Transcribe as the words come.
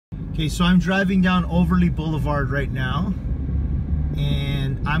Okay, so I'm driving down Overlea Boulevard right now,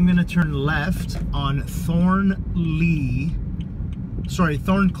 and I'm gonna turn left on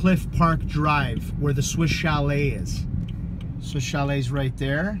Thorncliffe Park Drive, where the Swiss Chalet is. Swiss Chalet's right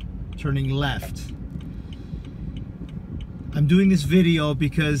there, turning left. I'm doing this video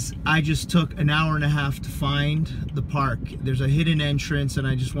because I just took an hour and a half to find the park. There's a hidden entrance, and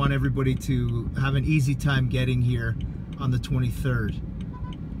I just want everybody to have an easy time getting here on the 23rd.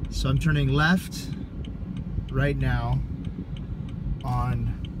 So I'm turning left right now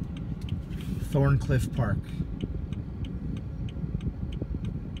on Thorncliffe Park.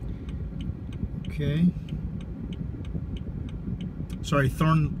 Okay. Sorry,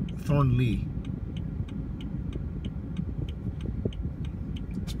 Thornlea.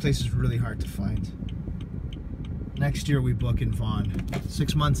 This place is really hard to find. Next year we book in Vaughan,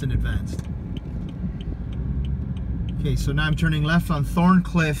 6 months in advance. Okay, so now I'm turning left on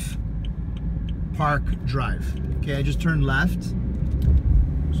Thorncliffe Park Drive. Okay, I just turned left.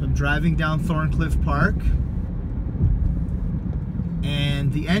 So I'm driving down Thorncliffe Park.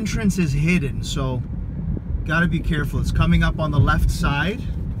 And the entrance is hidden, so gotta be careful. It's coming up on the left side.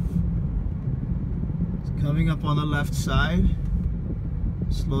 It's coming up on the left side.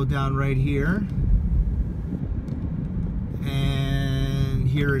 Slow down right here. And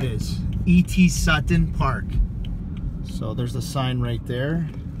here it is, ET Seton Park. So there's the sign right there,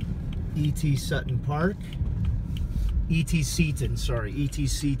 ET Seton Park. ET Seton, sorry, ET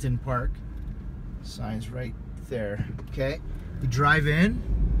Seton Park. Sign's right there, okay? You drive in,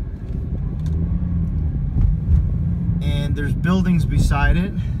 and there's buildings beside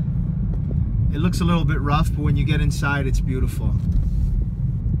it. It looks a little bit rough, but when you get inside, it's beautiful.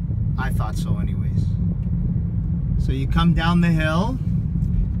 I thought so anyways. So you come down the hill,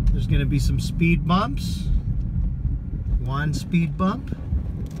 there's gonna be some speed bumps. One speed bump.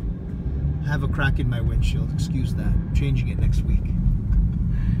 I have a crack in my windshield, excuse that. I'm changing it next week.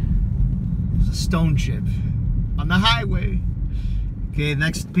 There's a stone chip on the highway. Okay,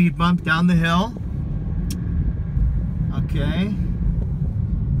 next speed bump down the hill. Okay.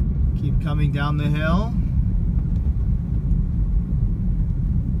 Keep coming down the hill.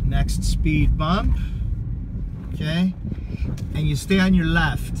 Next speed bump. Okay. And you stay on your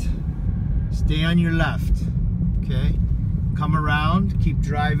left. Stay on your left. Okay. Come around, keep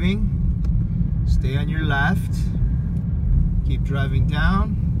driving. Stay on your left. Keep driving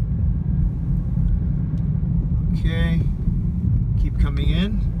down. Okay. Keep coming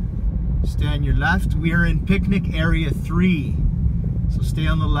in. Stay on your left. We are in picnic area 3. So stay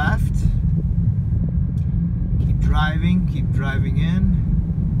on the left. Keep driving in.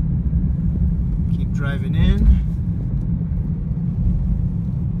 Keep driving in.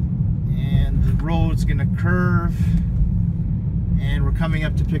 And the road's gonna curve. And we're coming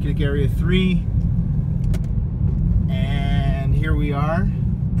up to picnic area 3. And here we are,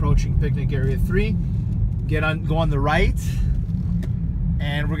 approaching picnic area 3. Go on the right.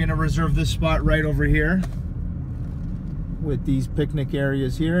 And we're gonna reserve this spot right over here with these picnic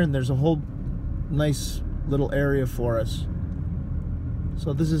areas here, and there's a whole nice little area for us.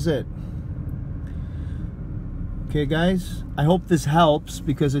 So this is it. Okay guys, I hope this helps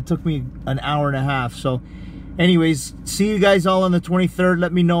because it took me an hour and a half. So anyways, see you guys all on the 23rd.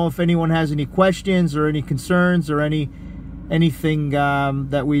 Let me know if anyone has any questions or any concerns or anything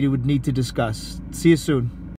that we would need to discuss. See you soon.